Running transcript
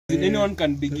Anyone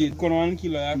can begin. Kuna 1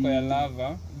 kilo yako ya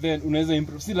lava, then unaweza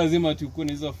improve. Si lazima tu uko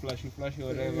na hizo flashy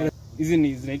whatever. Hizi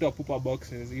ni zinaitwa pupa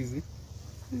boxes hizi.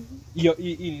 Hiyo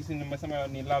hii nimesema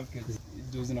ni love kits.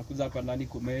 Ndio zinakuja hapa ndani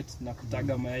kumate na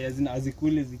kutaga mayai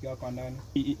azikuli zikiwa hapa ndani.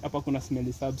 Hapa kuna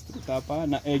smelly substrate hapa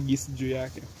na eggs juu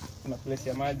yake. Kuna place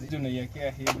ya maji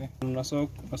unaiwekea hivi. Unasok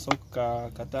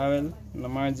ka towel na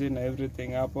maji na everything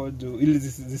hapo juu ili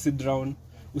zisi drown.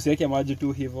 Usiweke maji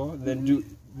tu hivyo, then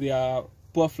they are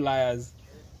poor flyers.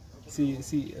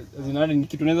 Zinani ni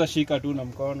kitu unaweza shika tu na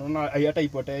mkono. Unaona hata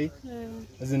ipotei.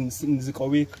 Ziko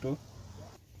weak tu.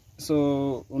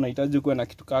 So unahitaji kuwa na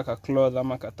kitu kama cloth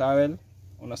ama ka towel.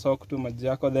 Unasok tu maji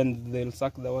yako, then they'll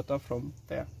suck the water from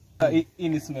there. Hii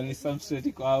ni smelly substrate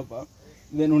iko hapa.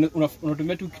 Then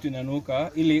unatumia tu kitu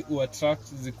inanuka ili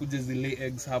uattract zikuje zile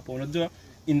eggs hapo. Unajua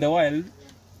in the wild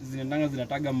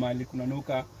zinataga mali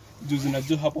kunanuka juu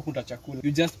zinajua hapo kuna chakula.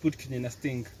 You just put kitu ina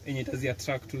stink yenye itazi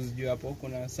attract tu zijue hapo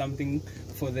kuna something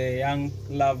for the young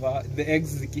larva. The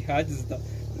eggs zikihatch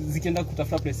zikienda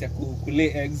kutafuta place ya kulay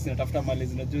eggs, zinatafuta mali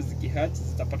zinajua zikihatch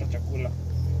zitapata chakula.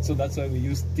 So that's why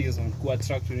we use these on to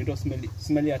attract, you know,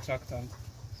 smelly attractant.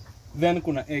 Then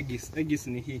kuna eggs. Eggs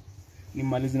ni hii. Ni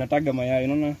mali zinataga mayai.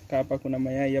 Unaona hapa kuna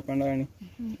mayai hapa ndani.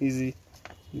 Hizi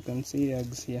you can see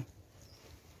eggs here.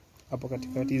 Hapo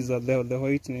katikati is the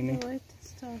white nini. White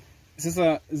stuff.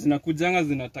 Sasa zinakujanga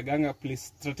zinataganga place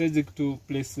strategic to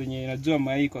place yenye inajua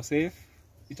mayai iko safe.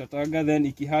 Itataga then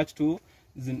ikihatch tu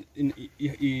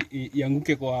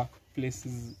ianguke kwa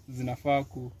places zinafaa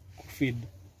kufeed.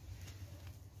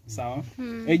 Sawa?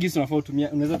 Eggs unafaa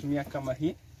unaweza tumia kama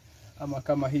hii ama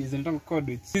kama hii zinaitwa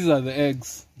conduits. These are the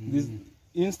eggs. These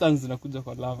instance zinakuja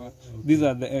kwa lava. These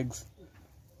are the eggs.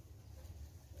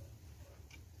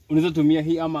 Unaweza tumia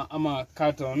hii ama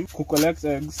carton ku collect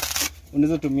eggs.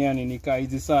 Unaweza tumia nini kaa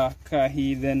hizi saa kaa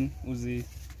hii then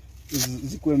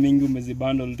zikuwe mingi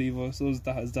umezibundle hivyo, so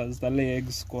zita lay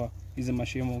eggs kwa hizi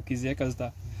mashimo. Ukiziweka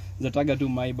zitataga tu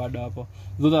mai bado hapo.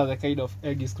 Those are the kind of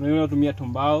eggs. Kuna hiyo tumia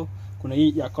tumbao, kuna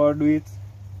hii ya conduit,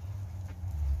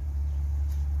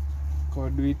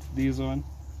 this one.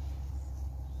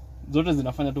 Zote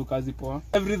zinafanya tu kazi poa.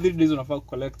 Every 3 days unafaa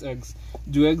collect eggs.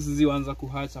 Juu eggs zianza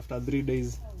kuhatch after 3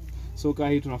 days. So kaa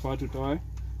hii tunafaa tutoe,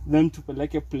 then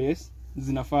tupeleke place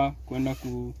zinafaa kwenda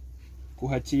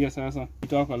kuhachia sasa.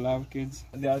 Itoa kwa love kids.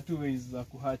 There are 2 ways za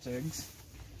kuhatch eggs.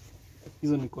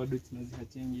 Hizo ni conduits na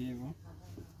zihachengi hivyo.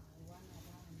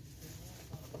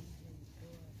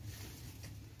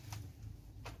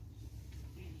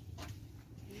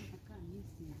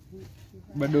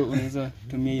 Bado unaweza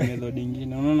tumia hii method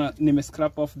nyingine. Unaona nime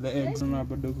scrap off the eggs. Unaona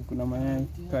bado kuna mayai.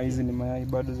 Kaa hizi ni mayai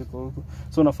bado ziko huko.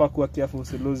 So unafaa kuwa careful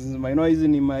usi lose hizi mayai. Hizi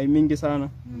ni mayai mingi sana.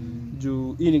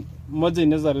 Juu hii moja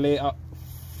inaweza lay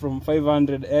from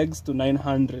 500 eggs to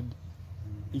 900.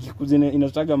 Ikikuja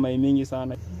inataga mayai mingi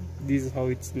sana. This is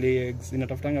how it's lay eggs.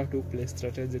 Inatafutanga tu place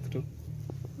strategic tu.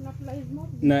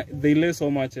 Na they lay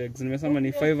so much eggs. Nimesema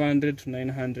ni 500 to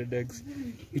 900 eggs.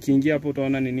 Ikiingia hapo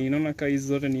utaona nini. Unaona kaa hizi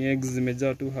zote ni eggs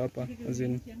zimejaa tu hapa. As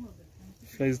in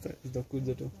flies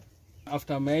zitakuja tu.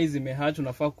 After mayai zimehatch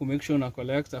unafaa ku make sure una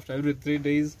collect after every 3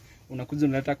 days. Unakuja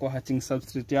unaleta kwa hatching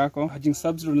substrate yako. Hatching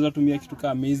substrate unaweza tumia kitu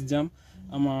kama maize jam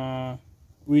ama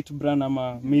wheat bran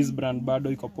ama maize bran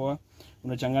bado iko poa.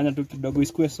 Unachanganya tu kidogo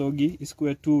isikuwe soggy,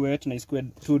 isikuwe too wet na isikuwe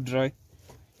too dry.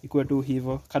 Ikuwe tu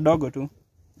hivyo kadogo tu.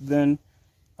 Then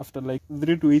after like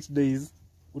 3 to 8 days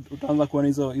utaanza kuona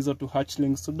hizo tu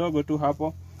hatchlings kidogo tu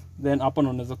hapo. Then hapo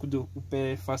unaweza kuja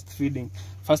upe fast feeding.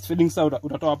 Fast feeding saa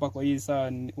utatoa hapa kwa hii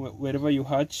saa wherever you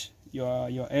hatch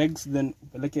your eggs, then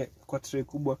upeleke kwa tray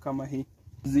kubwa kama hii.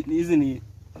 Hizi ni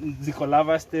ziko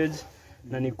larva stage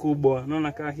na ni kubwa.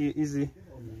 Unaona kaa hizi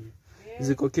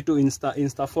ziko kitu insta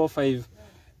 4-5.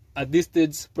 At this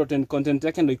stage protein content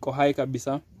yake ndio iko high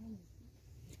kabisa.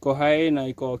 Iko high na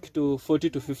iko kitu 40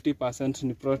 to 50%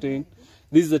 ni protein.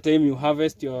 This is the time you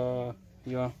harvest your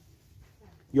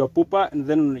pupa, and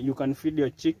then you can feed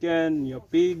your chicken, your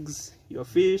pigs, your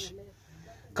fish.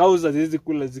 Cows haziwezi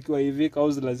kula zikiwa hivi.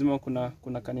 Cows lazima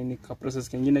kuna kanini ka process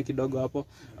kingine kidogo hapo.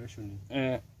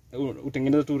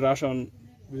 Utengeneza tu ration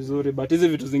vizuri, but hizi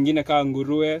vitu zingine kama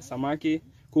nguruwe, samaki,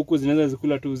 kuku zinaweza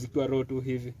zikula tu zikiwa raw tu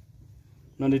hivi.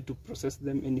 No need to process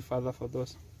them any further for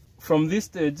those. From this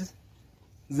stage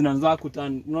zinaanza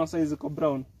kuturn, unaona sasa hizo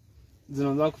brown,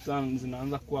 zinaanza kuturn,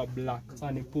 zinaanza kuwa black.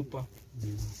 Sasa ni pupa.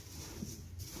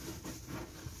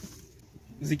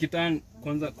 Zikiturn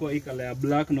kwanza kwa hii color ya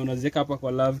black na unaziweka hapa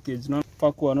kwa love cage.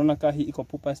 Unaona kwa unaona kaa hii iko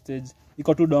pupa stage,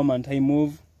 iko tu dormant, hai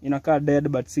move, inakaa dead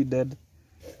but si dead.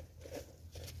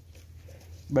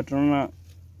 But unaona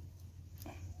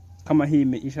kama hii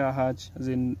imeisha hatch, as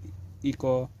in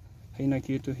iko haina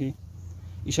kitu hii.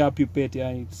 Isha pupate,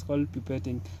 yani it's called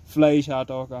pupating. Fly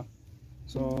ishatoka.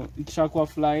 So ikishakuwa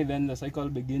fly, then the cycle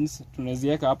begins.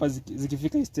 Tunaziweka hapa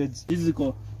zikifika stage. Hizi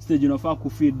ziko stage unafaa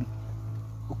kufeed.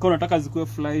 Uko unataka zikuwe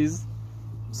flies,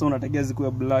 so unategea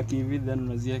zikuwe black hivi, then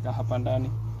unaziweka hapa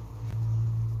ndani.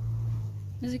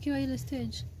 Zikiwa ile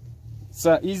stage.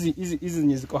 Sasa hizi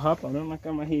zenye ziko hapa, unaona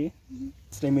kama hii,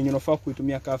 time yenye unafaa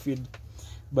kuitumia ka feed.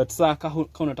 But sasa kama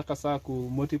unataka sasa ku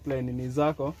multiply nini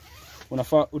zako,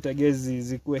 unafaa utegezi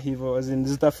zikuwe hivyo, as in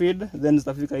zita feed, then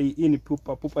zitafika hii ni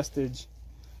pupa stage.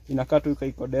 Inakaa tu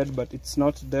iko dead, but it's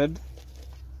not dead.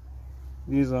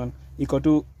 This one iko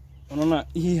tu, unaona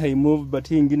hii hai move, but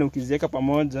hii nyingine ukiziweka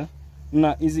pamoja,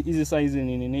 na hizi size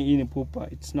nini, hii ni pupa,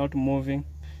 it's not moving.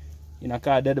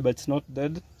 Inakaa dead but it's not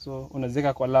dead, so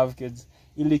unaziweka kwa love cage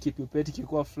ili kipupeti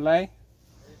kikuwa fly,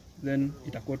 then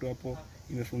itakuwa tu hapo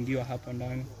imefungiwa hapa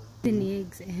ndani. Ni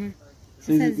eggs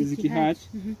Sasa zikihatch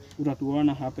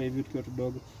utatuona hapa hivi tukiwa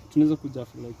tudogo. Tunaweza kuja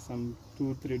for like some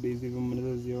 2-3 days hivi,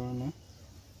 mnaweza ziona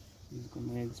hizi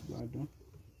kama eggs bado,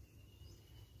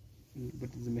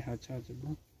 but zimehatch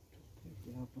bado.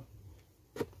 Hapa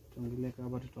tuangalie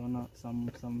kama tutaona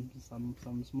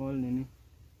some small nini.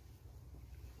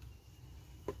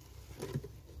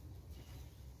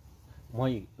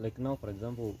 Why, like now, for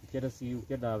example,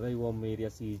 get a very warm area,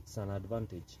 see it's an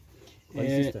advantage.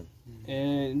 System.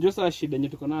 Just a shida yenye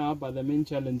tuko nayo hapa, the main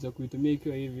challenge ya kuitumia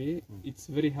ikiwa hivi,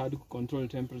 it's very hard to control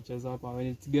temperatures hapa. When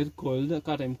it get cold,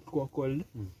 kama time kwa cold,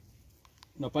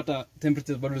 unapata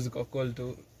temperatures bado ziko cold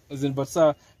tu. But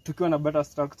sasa tukiwa na better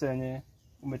structure yenye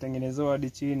umetengenezewa hadi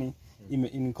chini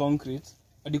in concrete,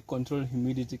 hadi control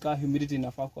humidity. Kama humidity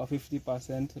inafaa kwa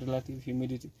 50% relative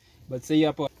humidity. But say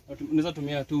hapo unaweza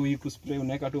tumia tu hii kuspray,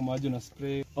 unaweka tu maji na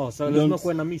spray. Oh, so lazima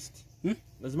kuwe na mist.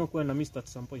 Lazima kuwe na mist at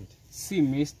some point. Si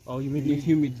mist,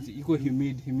 humidity. Iko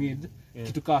humid. Yeah.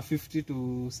 Kitu kaa 50 to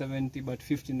 70, but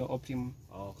 50 no optimum.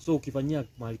 Oh, so ukifanyia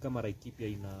mahali kama Laikipia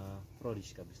ina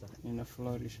flourish kabisa. Ina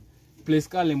flourish. Place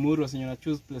ka Limuru, so you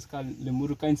choose place ka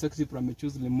Limuru, ka insects from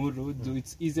choose Limuru, so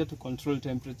it's easier to control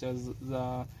temperatures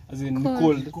as in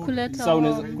cold. So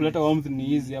kuleta warmth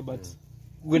ni easier, but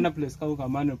kwenda place ka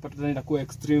Ukamani upata tena itakuwa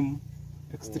extreme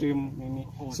nini.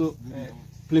 So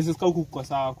places ka huku kwa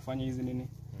sawa kufanya hizi nini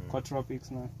kwa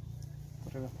tropics na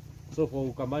whatever. So for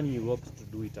Ukamani you opt to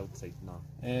do it outside now.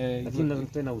 Lakini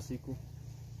tena usiku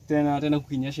tena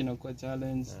kukinyesha na kwa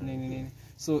challenge nini.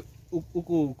 So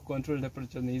huku control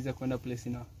temperature ni easier kwenda place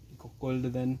iko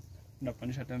cold, then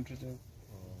unapandisha temperature.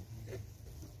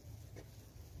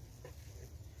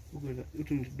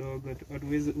 Huku ni kidogo,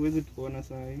 hatuwezi tuona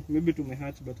saa hii. Maybe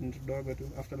tumehatch but ni kidogo tu.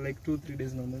 After like 2-3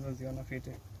 days na unaweza ziona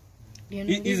fete.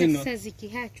 Sasa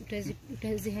zikihatch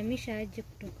utazihamisha aje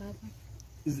kutoka hapa?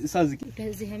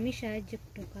 Utazihamisha aje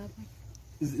kutoka hapa?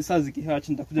 Sasa zikihatch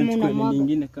nitakuja nichukue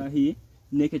nyingine kaa hii,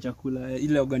 niweke chakula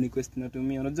ile organic waste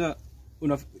natumia. Unajua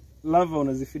lava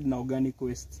unazifeed na organic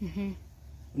waste.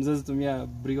 Unaweza kutumia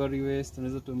brewery waste,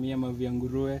 unaweza kutumia mavi ya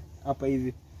nguruwe hapa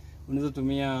hivi. Unaweza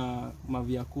kutumia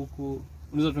mavi ya kuku,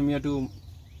 unaweza kutumia tu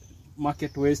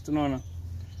market waste, unaona?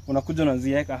 Unakuja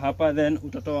unaziweka hapa, then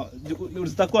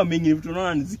zitakuwa mingi, vitu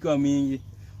unaona ni zikiwa mingi.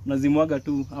 Unazimwaga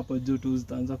tu hapo juu tu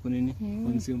zitaanza kunini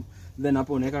consume. Then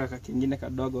hapo unaweka kingine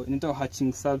kadogo, inaitwa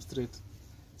hatching substrate.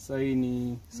 Sasa hii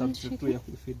ni substrate tu ya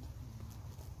kufeed.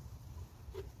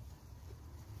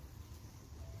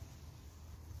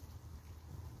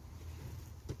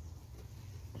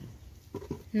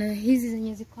 Na hizi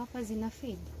zenye ziko hapa zina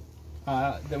feed?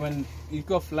 The one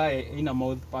ikiwa fly in a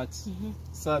mouth parts.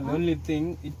 So the only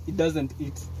thing it doesn't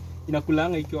eat.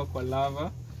 Inakulanga ikiwa kwa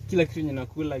lava. Kila kitu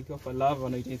inakula ikiwa kwa lava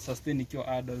na it sustain ikiwa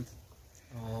adult.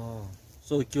 Oh.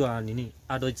 So ikiwa nini?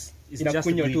 Adults is just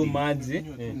inakunywa tu maji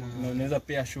na unaweza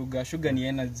pea sugar. Sugar ni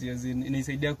energy,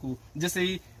 inasaidia just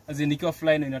say as in ikiwa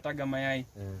fly na inataga mayai.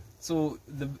 So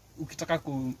ukitaka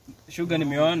sugar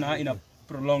nimeona ina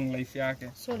prolong life yake.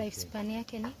 So lifespan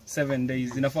yake ni 7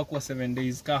 days. Inafaa kuwa 7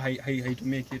 days ka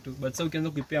haitumii kitu. But sasa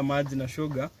ukianza kuipea maji na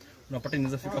sugar, unapata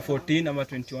inaweza fika 14 ama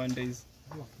 21 days.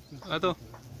 Hato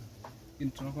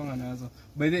tunakuwa nazo.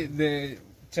 By the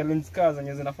challenge cars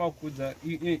zenye zinafaa kuja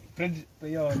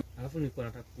hiyo. Alafu nilikuwa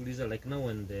nataka kuuliza like now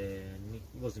when the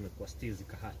hizo zimekuwa still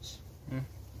zikahatch.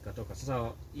 Ikatoka.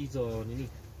 Sasa hizo nini?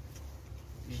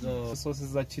 Hizo sources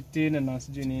za chitin na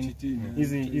sijui nini.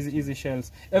 Hizi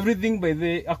shells. Everything by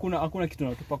the hakuna kitu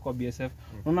natupa kwa BSF.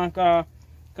 Unaona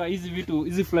ka hizi vitu,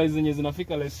 hizi flies zenye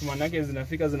zinafika lifespan yake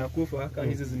zinafika zinakufa, ka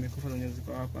hizi zimekufa zenye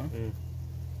ziko hapa.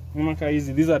 Unaona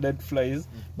hizi, these are dead flies,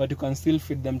 but you can still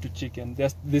feed them to chicken.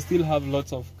 They still have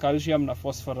lots of calcium na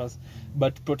phosphorus,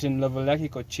 but protein level yake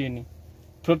iko chini.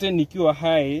 Protein ikiwa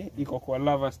high iko kwa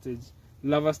larva stage,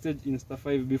 larva stage insta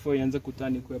 5 before ianze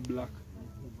kutani kwa black.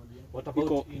 What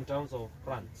about in terms of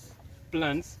plants?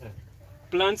 Plants? Yeah.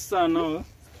 Plants are now.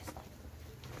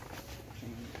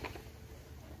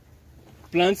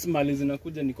 Plants mali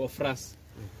zinakuja niko fras.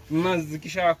 Mma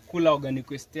zikisha kula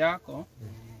organic waste yako.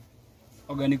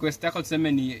 Organic waste yako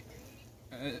tuseme ni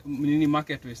nini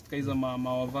market waste kwa hizo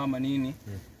mawavama nini.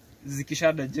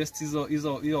 Zikisha digest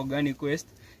hizo organic waste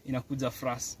inakuja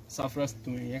fras. Sasa fras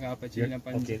tumeiweka hapa chini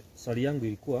hapa nje. Okay, swali yangu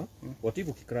ilikuwa what if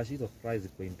ukicrush hizo fries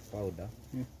into powder,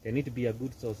 can it be a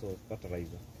good source of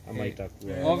fertilizer? Ama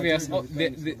itakuwa obvious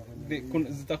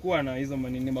zitakuwa na hizo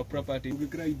manini ma property.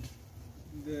 Grind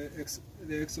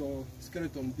the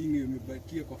exoskeleton being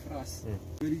imebakia kwa fras.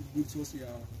 Very good source ya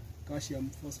calcium,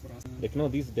 phosphorus. Like now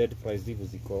these dead fries hizo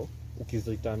ziko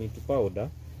ukizitani to powder,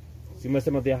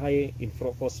 simesema they are high in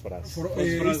phosphorus.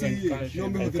 Phosphorus and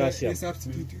calcium. No, they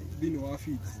substitute in our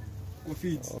feeds. Kwa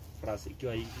feeds. Phosphorus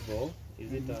ikiwa hivyo,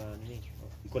 is it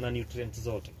iko na nutrients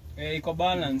zote? Iko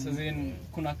balance, as in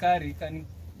kuna curry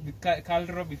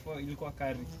Calro before ilikuwa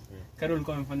curry. Curry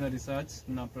ulikuwa amefanya research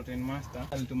na Protein Master.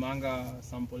 Alitumanga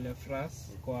sample ya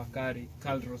fras kwa curry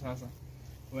Calro sasa.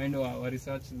 Waende wa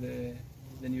research the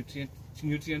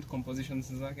nutrient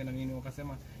compositions zake na nini,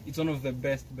 wakasema it's one of the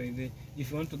best by the,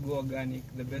 if you want to go organic,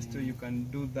 the best way you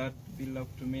can do that, build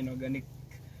up to main organic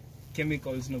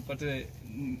chemicals na upate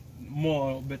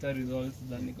more better results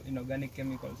than inorganic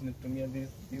chemicals ni kutumia this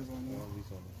one.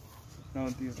 No,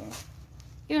 this one.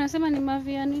 Hiyo unasema ni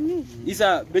mavi ya nini?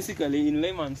 Isa basically in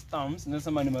layman's terms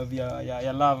nasema ni mavi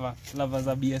ya lava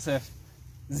za BSF.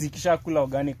 Zikisha kula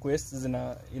organic waste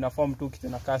ina form tu kitu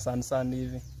inakaa sand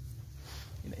hivi.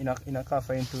 Inakaa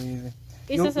fine tu hivi.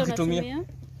 Sasa unatumia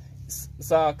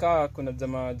saa kuna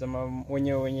jamaa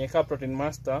wenye ka Protein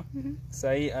Master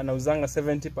sahi anauzanga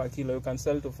 70 per kilo. You can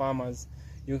sell to farmers.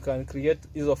 You can create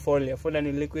hizo folia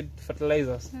ni liquid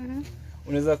fertilizers.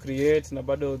 Unaweza create na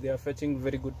bado they are fetching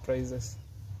very good prices.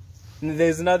 There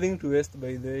is nothing to waste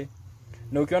by the way.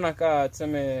 Na ukiona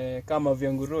tuseme kama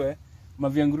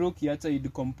mavi ya nguruwe kiacha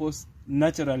decompose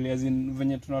naturally, as in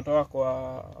venye tunatoa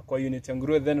kwa unit ya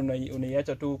nguruwe, then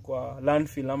unaiacha tu kwa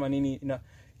landfill ama nini, ina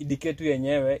idicate tu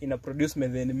yenyewe, ina produce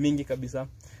methane mingi kabisa.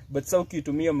 But sasa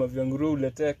ukitumia mavi ya nguruwe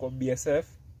ulete kwa BSF,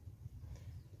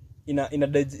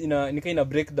 ina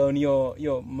break down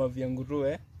hiyo mavi ya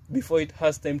nguruwe before it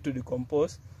has time to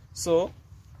decompose. So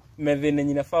methane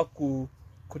inafaa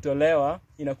kutolewa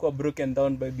inakuwa broken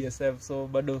down by BSF, so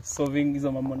bado solving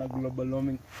hizo mambo na global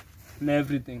warming na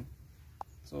everything.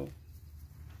 So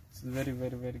it's very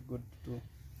very very good to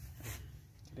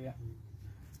yeah.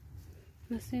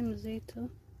 Nasema mzito.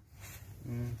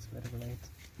 It's very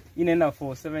light. Inaenda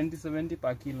for 70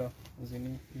 per kilo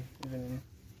usini even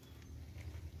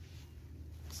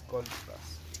it's called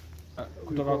plus.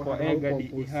 Kutoka kwa egg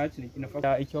hadi hatch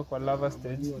inafaa ikiwa kwa larva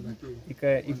stage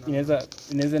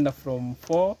inaweza enda from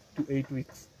 4 to 8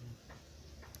 weeks.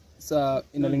 Sa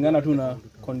inalingana tu na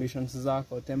conditions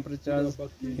zako, temperatures,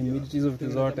 humidity, hizo vitu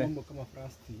zote.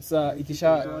 Sa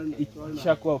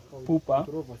ikisha kuwa pupa,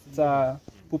 sa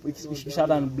pupa ikisha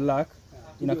turn black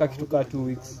inakaa kitu ka 2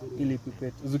 weeks ili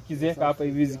pupate. Ukiziweka hapa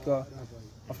hivi zika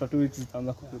after 2 weeks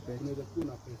zitaanza kupupate.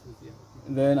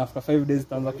 Then after 5 days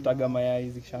zitaanza kutaga mayai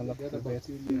zikishaanza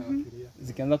kupupate.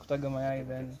 Zikianza kutaga mayai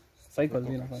then cycle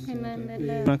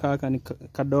zinafanya. Na kaka ni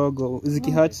kadogo,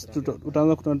 zikihatch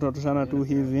utaanza kutoshana tu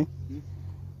hivi.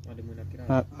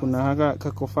 Kuna haka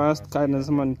kako first,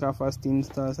 nasema ni ka first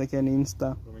insta, second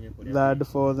insta, third,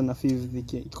 fourth na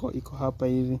fifth iko hapa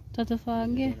hivi.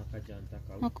 Tatafange.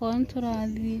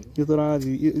 Makontrali.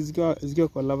 Yotorazi zikiwa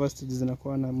kwa larva stage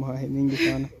zinakuwa na mahe mingi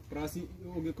sana. Prasi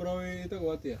ungekora wewe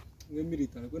itakuwa atia.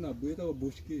 Ngemirita kuna bweta wa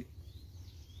bushke.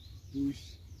 Bush.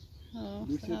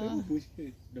 Bush itakuwa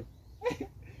bushke.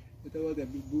 Itakuwa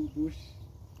bush.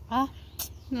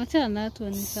 Nacha na tu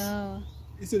ni sawa.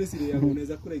 Hizo ni siri yangu,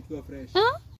 unaweza kula ikiwa fresh.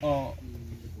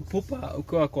 Pupa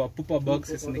ukiwa kwa pupa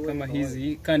boxes ni kama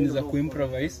hizi, kani za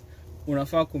kuimprovise,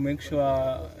 unafaa ku make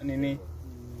sure nini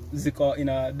ziko in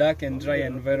a dark and dry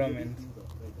environment.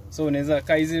 So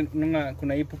unaweza hizi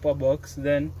kuna hii pupa box,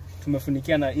 then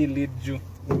tumefunikia na hii lid juu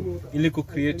ili ku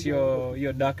create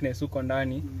your darkness huko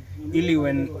ndani, ili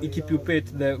when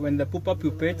ikipupate when the pupa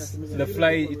pupates, the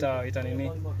fly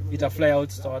ita fly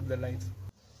out toward the light.